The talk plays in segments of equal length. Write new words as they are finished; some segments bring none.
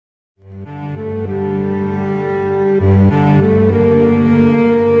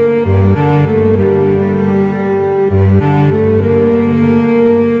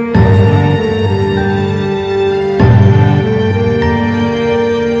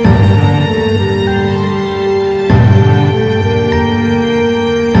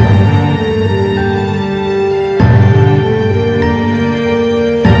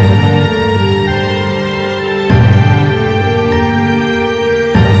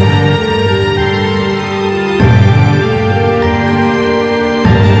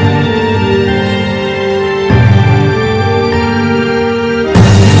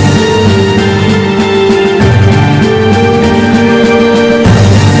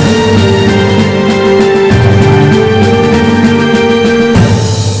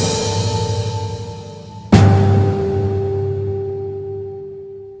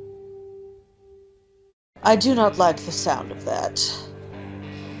I do not like the sound of that.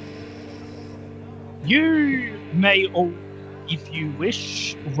 You may, or if you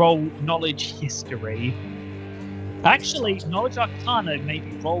wish, roll knowledge history. Actually, knowledge arcana may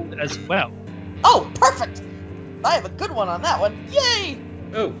be rolled as well. Oh, perfect! I have a good one on that one. Yay!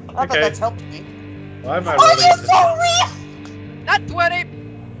 Oh, I bet that's helped me. Why am I Are rolling you this? for real? Not 20!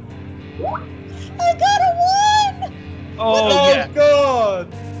 I got a 1! Oh, yeah.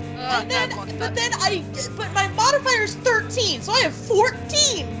 God! But my modifier is 13, so I have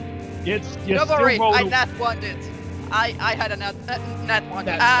 14! You're Don't still worry, I rolling. nat one it. I had a nat one.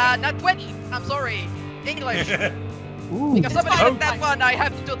 Nat 20! I'm sorry. English. Ooh. Because somebody Oh. had that one, I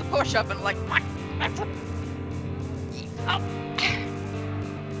have to do the push-up and like, what?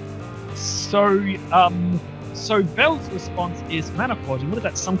 So Vell's response is mana forging. What is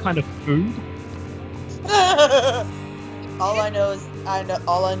that? Some kind of food? All I know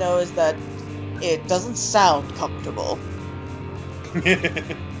is that it doesn't sound comfortable.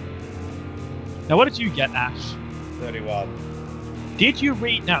 Now, what did you get, Ash? 31. Did you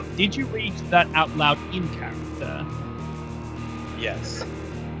read that out loud in character? Yes.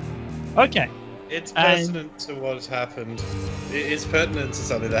 Okay. It's pertinent to what happened. It's pertinent to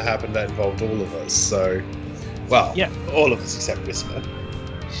something that happened that involved all of us, so... Well, Yeah. all of us except Whisper.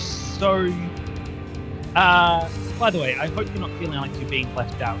 So, by the way, I hope you're not feeling like you're being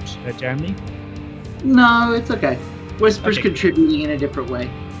left out, Jeremy. No, it's okay. Whisper's Okay. contributing in a different way.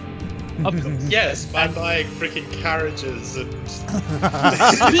 Of course. Yes, by buying freaking carriages and...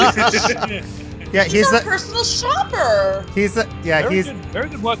 Yeah, He's he's our the personal shopper! Very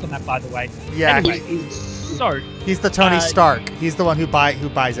good work on that, by the way. yeah, Anyway, so he's the Tony uh, Stark. He's the one who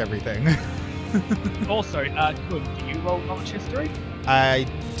buys everything. also, Kun, do you roll knowledge history? I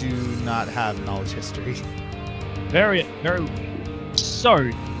do not have knowledge history. Very, very. So,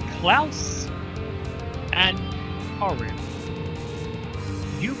 Klaus and Korim,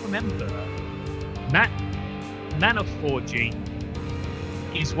 you remember mana forging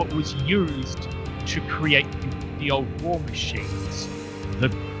is what was used to create the old war machines, the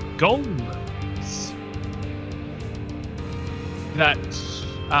golems that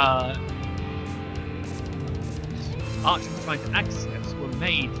Arch was trying to access were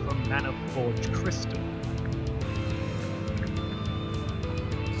made from mana forged crystal.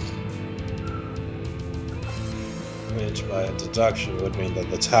 Which, by deduction, would mean that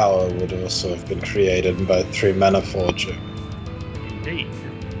the tower would also have been created through mana forging. Indeed.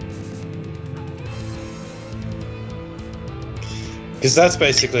 Because that's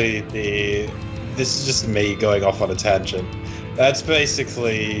basically this is just me going off on a tangent. That's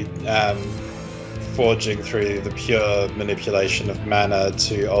basically forging through the pure manipulation of mana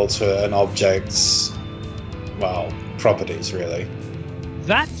to alter an object's, well, properties, really.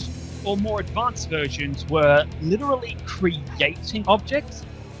 That, or more advanced versions, were literally creating objects.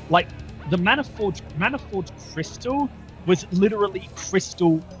 Like, the mana forged crystal was literally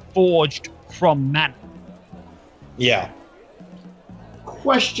crystal forged from mana. Yeah.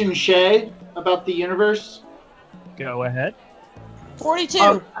 Question, Shay, about the universe. Go ahead.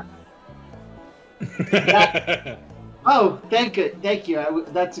 42! Oh, thank you.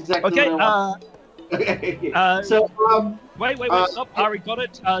 That's exactly Okay, what I want. So, wait, stop. Ari got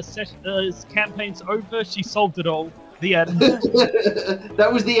it. Campaign's over. She solved it all. The end. that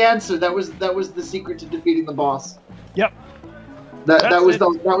was the answer. That was the secret to defeating the boss. Yep. That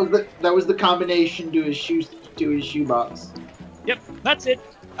was the combination to his shoebox. Yep, that's it.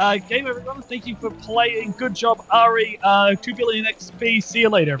 Game everyone. Thank you for playing. Good job, Ari. 2 billion XP. See you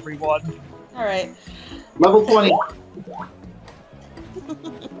later, everyone. Alright. Level 20.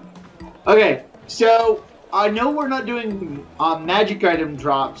 Okay, so I know we're not doing magic item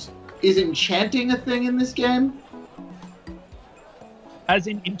drops. Is enchanting a thing in this game? As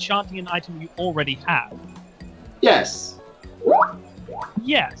in enchanting an item you already have. Yes.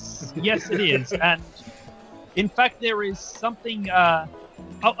 Yes, it is. And in fact, there is something.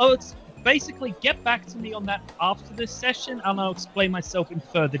 It's basically get back to me on that after this session, and I'll explain myself in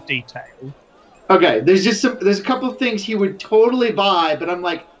further detail. Okay, there's a couple of things he would totally buy, but I'm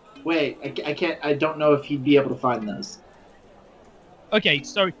like, wait, I don't know if he'd be able to find those. Okay,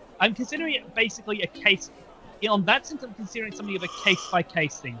 so I'm considering it basically a case. On that sense, I'm considering something of a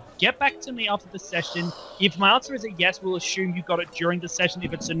case-by-case thing. Get back to me after the session. If my answer is a yes, we'll assume you got it during the session.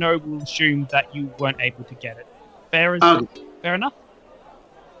 If it's a no, we'll assume that you weren't able to get it. Fair enough?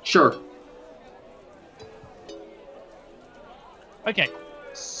 Sure. Okay,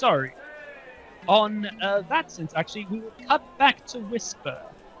 so on that sense, actually, we will cut back to Whisper.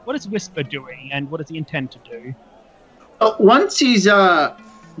 What is Whisper doing, and what does he intend to do? Once he's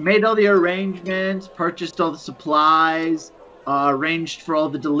made all the arrangements, purchased all the supplies, arranged for all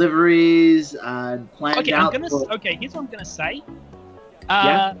the deliveries, planned Okay, out. here's what I'm gonna say.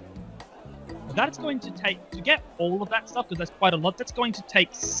 Yeah? That's going to to get all of that stuff, because that's quite a lot, that's going to take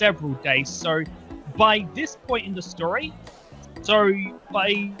several days. So by this point in the story, so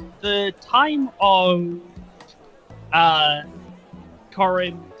by the time of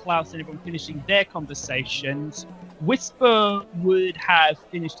Korim, Claus, and everyone finishing their conversations, Whisper would have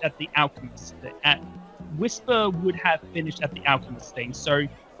finished at the alchemist. Thing. So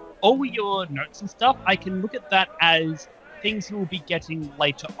all your notes and stuff, I can look at that as things you will be getting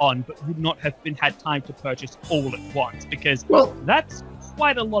later on, but would not have had time to purchase all at once, because that's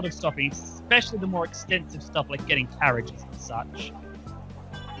quite a lot of stuff, especially the more extensive stuff like getting carriages and such.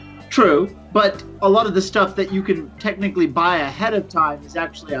 True, but a lot of the stuff that you can technically buy ahead of time is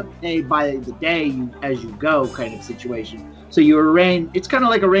actually a pay by the day as you go kind of situation. So you it's kind of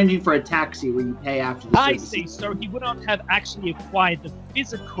like arranging for a taxi where you pay after the service. I see, so he would not have actually acquired the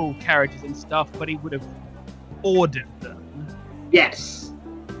physical carriages and stuff, but he would have ordered them. Yes.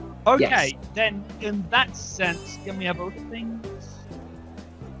 Okay, then in that sense, can we have other things?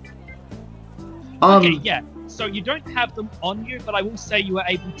 Okay, yeah. So you don't have them on you, but I will say you were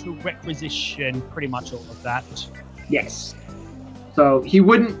able to requisition pretty much all of that. Yes. So he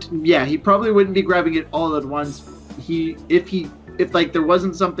probably wouldn't be grabbing it all at once. If like there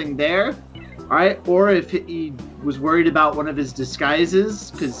wasn't something there, all right, or if he was worried about one of his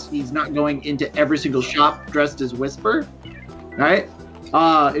disguises, because he's not going into every single shop dressed as Whisper, all right.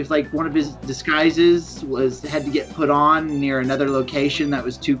 If like one of his disguises had to get put on near another location that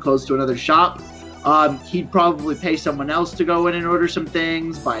was too close to another shop, he'd probably pay someone else to go in and order some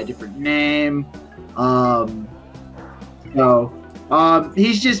things by a different name.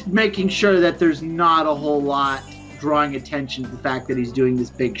 He's just making sure that there's not a whole lot drawing attention to the fact that he's doing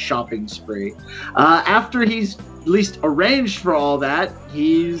this big shopping spree. After he's at least arranged for all that,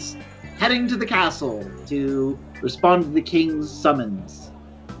 he's heading to the castle to respond to the king's summons.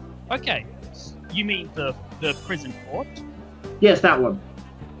 Okay, you mean the prison fort? Yes, that one.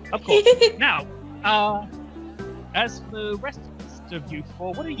 Of course. Now, as for the rest of you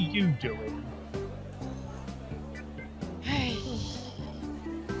four, what are you doing?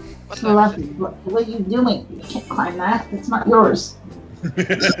 Fluffy, what are you doing? You can't climb that. It's not yours.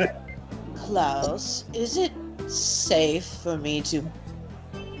 Klaus, is it safe for me to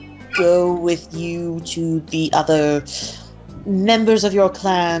go with you to the other members of your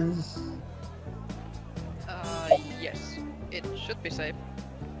clan? Yes. It should be safe.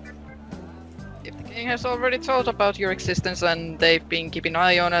 If the king has already told about your existence and they've been keeping an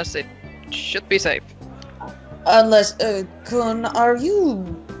eye on us, it should be safe. Unless, Kun, are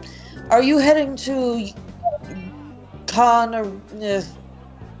you heading to Khan or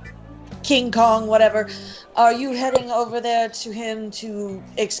King Kong, whatever? Are you heading over there to him to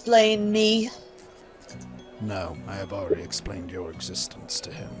explain me? No, I have already explained your existence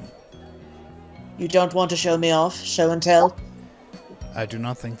to him. You don't want to show me off? Show and tell? I do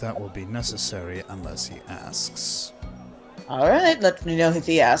not think that will be necessary unless he asks. Alright, let me know if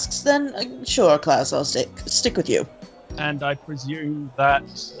he asks, then sure, Klaus, I'll stick with you. And I presume that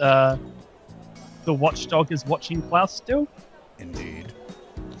the watchdog is watching Klaus still? Indeed.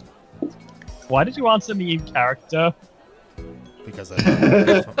 Why did you answer me in character? Because I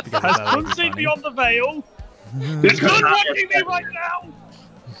thought Has Kun seen beyond the veil? Is Kun watching me right now?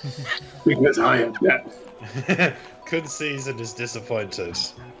 Because I am dead. Kun sees and is disappointed.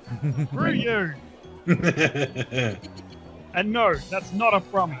 Screw you! And no, that's not a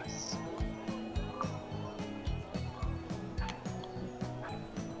promise.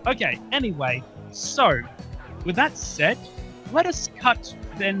 Okay, anyway, so, with that said, let us cut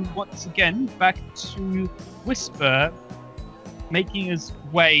then once again back to Whisper making his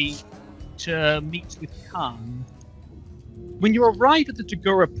way to meet with Khan. When you arrive at the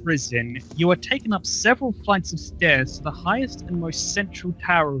Tagora prison, you are taken up several flights of stairs to the highest and most central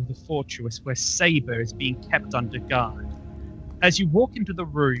tower of the fortress where Saber is being kept under guard. As you walk into the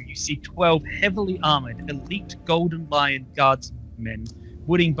room, you see 12 heavily armored, elite Golden Lion guardsmen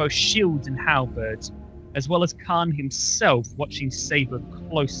wielding both shields and halberds, as well as Khan himself watching Saber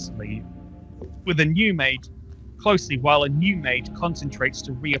closely, while a new maid concentrates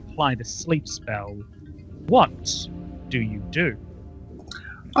to reapply the sleep spell. What do you do?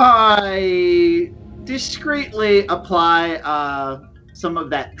 I discreetly apply some of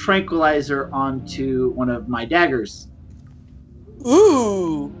that tranquilizer onto one of my daggers.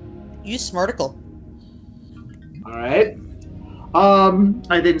 Ooh, you smarticle. All right.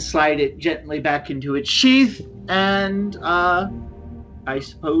 I then slide it gently back into its sheath and I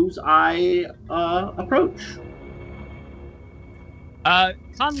suppose I approach. Khan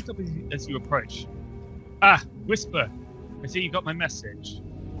looks up as you approach. Ah, Whisper. I see you got my message.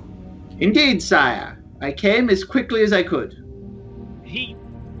 Indeed, sire. I came as quickly as I could. He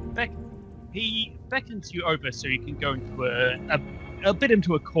beckons you over so you can go into a bit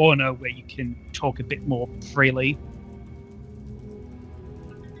into a corner where you can talk a bit more freely.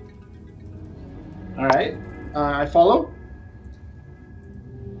 All right. I follow.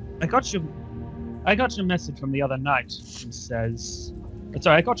 I got your message from the other night. He says,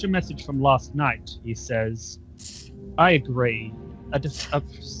 sorry, I got your message from last night. He says, I agree. A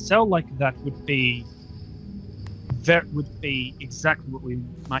cell like that would be exactly what we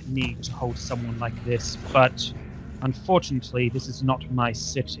might need to hold someone like this. But unfortunately, this is not my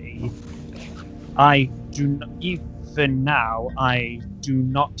city. Even now, I do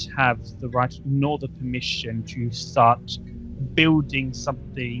not have the right nor the permission to start building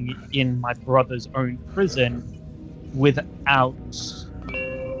something in my brother's own prison without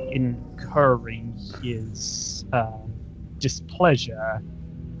incurring his displeasure.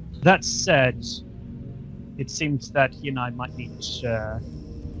 That said, it seems that he and I might need to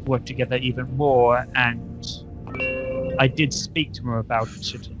work together even more, and I did speak to him about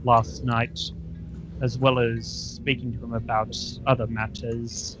it last night, as well as speaking to him about other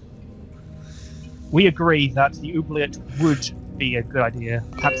matters. We agree that the oubliette would be a good idea,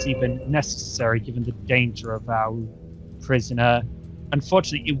 perhaps even necessary given the danger of our prisoner.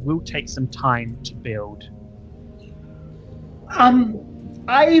 Unfortunately, it will take some time to build.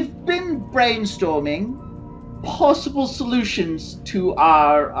 I've been brainstorming possible solutions to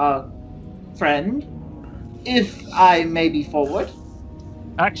our friend, if I may be forward.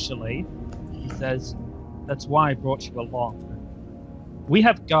 Actually, he says, that's why I brought you along. We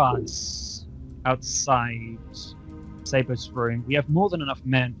have guards outside Saber's room. We have more than enough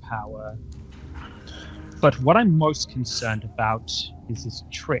manpower. But what I'm most concerned about is his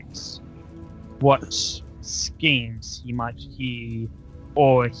tricks. What schemes he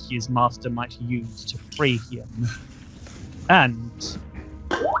or his master might use to free him. And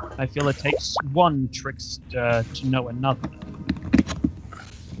I feel it takes one trickster to know another.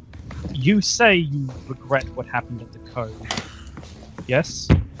 You say you regret what happened at the Cove. Yes?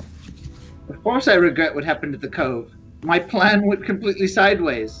 Of course I regret what happened at the Cove. My plan went completely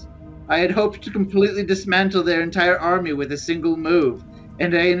sideways. I had hoped to completely dismantle their entire army with a single move,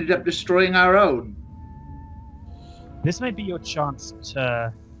 and I ended up destroying our own. This may be your chance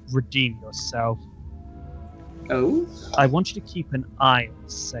to redeem yourself. Oh? I want you to keep an eye on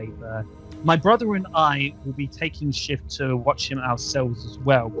Saber. My brother and I will be taking shift to watch him ourselves as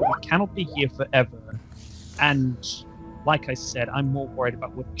well, but we cannot be here forever. And, like I said, I'm more worried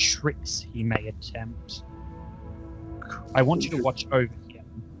about what tricks he may attempt. I want you to watch over him.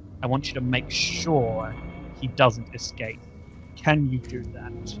 I want you to make sure he doesn't escape. Can you do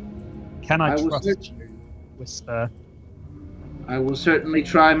that? Can I trust you, Whisper? I will certainly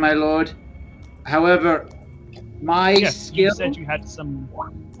try, my lord. However, my skill... You said you had some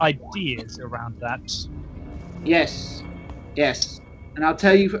ideas around that. Yes. And I'll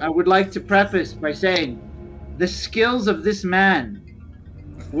tell you, I would like to preface by saying, the skills of this man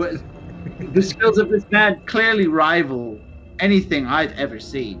clearly rival anything I've ever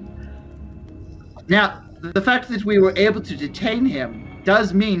seen. Now, the fact that we were able to detain him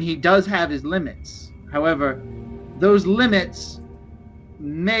does mean he does have his limits. However, those limits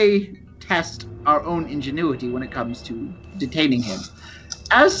may test our own ingenuity when it comes to detaining him.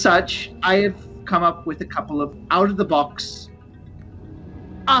 As such, I have come up with a couple of out-of-the-box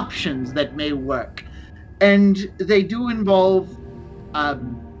options that may work. And they do involve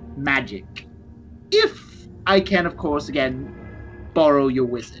magic. If I can, of course, again, borrow your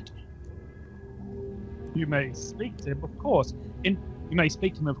wizard. You may speak to him, of course.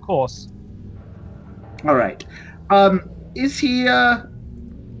 All right. Is he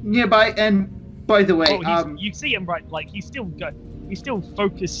nearby? And by the way, you see him, right? Like he's still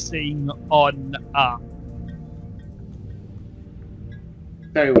focusing on.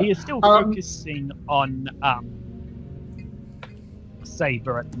 Very well. He is still focusing on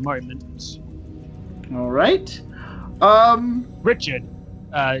Saber at the moment. All right. Richard,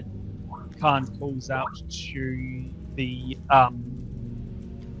 Khan calls out to the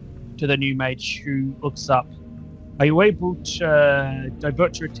new mage who looks up. Are you able to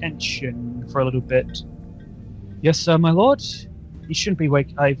divert your attention for a little bit? Yes, sir, my lord. He shouldn't be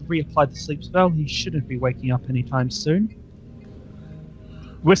I've reapplied the sleep spell. He shouldn't be waking up anytime soon.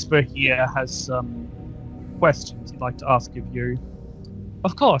 Whisper here has some questions he'd like to ask of you.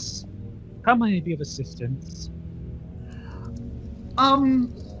 Of course. How may I be of assistance?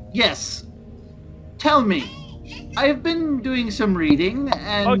 Yes. Tell me. I have been doing some reading,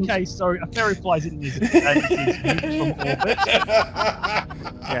 and... Okay, so a fairy flies in his from orbit.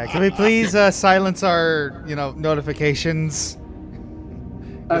 Yeah, can we please silence our, notifications?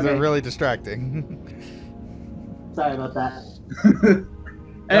 Because they're really distracting. Sorry about that.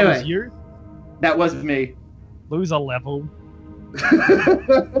 That was Anyway, you? that was me. Lose a level.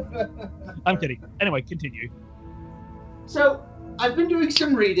 I'm kidding. Anyway, continue. So, I've been doing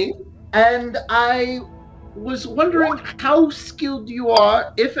some reading, and I was wondering how skilled you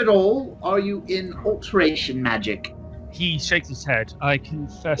are, if at all, are you in alteration magic? He shakes his head. I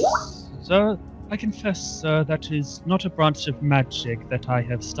confess, sir, that is not a branch of magic that I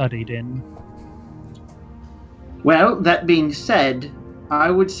have studied in. Well, that being said,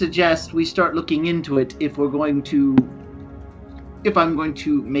 I would suggest we start looking into it if I'm going to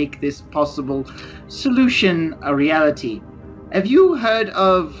make this possible solution a reality. Have you heard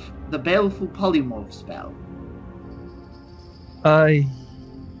of the baleful polymorph spell? I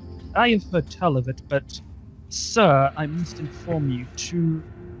have heard tell of it, but, sir, I must inform you, to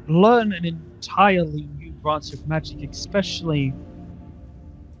learn an entirely new branch of magic, especially...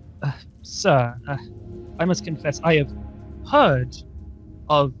 sir, I must confess, I have heard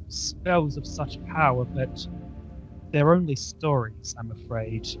of spells of such power, but they're only stories, I'm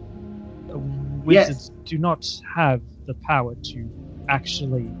afraid. Wizards do not have the power to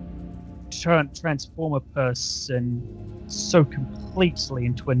actually transform a person so completely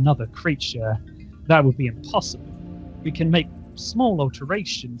into another creature. That would be impossible. We can make small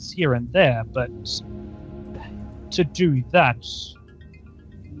alterations here and there, but to do that,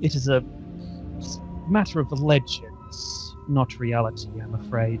 it is a matter of legends, not reality, I'm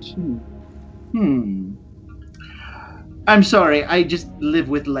afraid. I'm sorry, I just live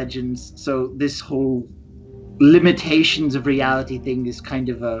with legends, so this whole limitations of reality thing is kind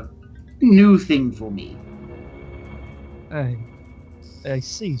of a new thing for me. I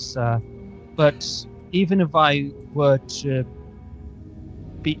see, sir. But even if I were to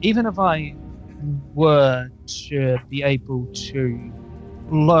be able to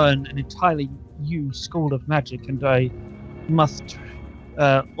learn an entirely new school of magic, and I must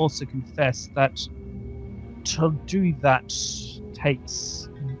also confess that to do that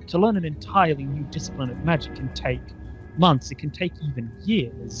to learn an entirely new discipline of magic can take months, it can take even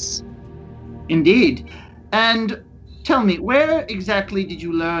years. Indeed. And tell me, where exactly did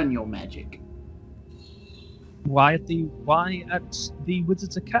you learn your magic? Why at the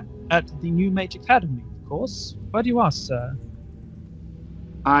Wizards at the New Mage Academy, of course. Why do you ask, sir?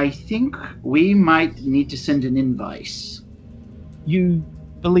 I think we might need to send an invite. You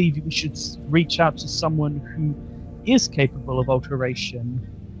believe we should reach out to someone who is capable of alteration?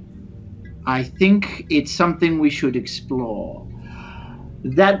 I think it's something we should explore.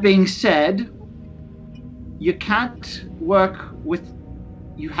 That being said, you have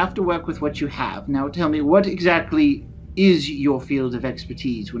to work with what you have. Now tell me, what exactly is your field of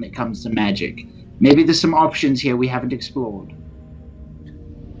expertise when it comes to magic? Maybe there's some options here we haven't explored.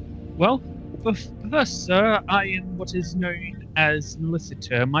 Well, first, sir, I am what is known as an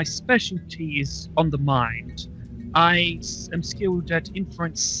elicitor. My specialty is on the mind. I am skilled at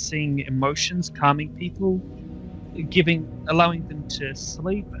influencing emotions, calming people, allowing them to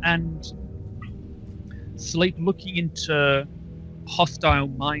sleep, looking into hostile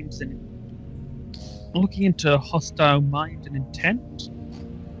minds and intent.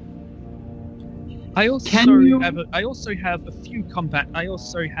 I also have a few combat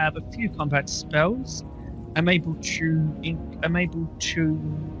spells. I'm able to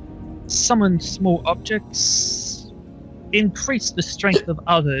summon small objects, increase the strength of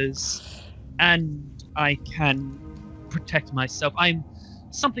others, and I can protect myself. I am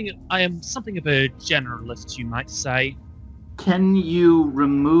something of a generalist, you might say. Can you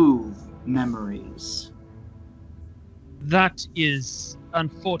remove memories? That is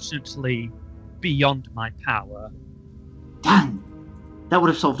unfortunately beyond my power. Dang! That would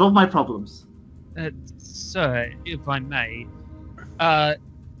have solved all my problems. Sir, if I may,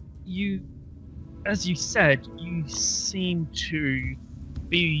 you, as you said, you seem to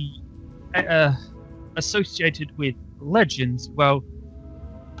be associated with legends. Well,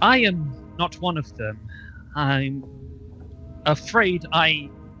 I am not one of them. I'm afraid I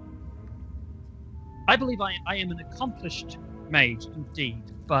believe I am an accomplished mage indeed,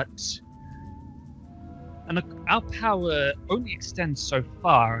 but our power only extends so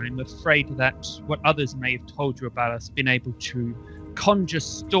far. I'm afraid that what others may have told you about us, being able to conjure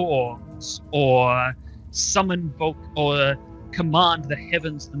storms or summon or command the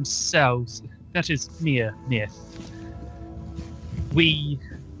heavens themselves, that is mere myth. we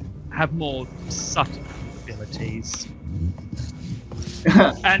have more subtle abilities.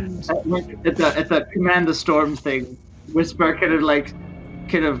 And at the command the storm thing, Whisper kind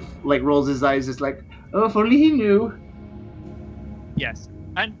of like rolls his eyes, just like, oh, if only he knew. yes,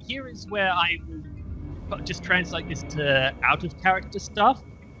 and here is where I will just translate this to out of character stuff.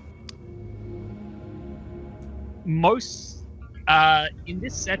 Most in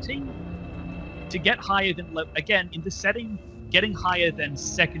this setting, to get higher than again in this setting, getting higher than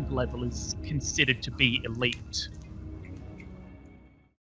second level is considered to be elite.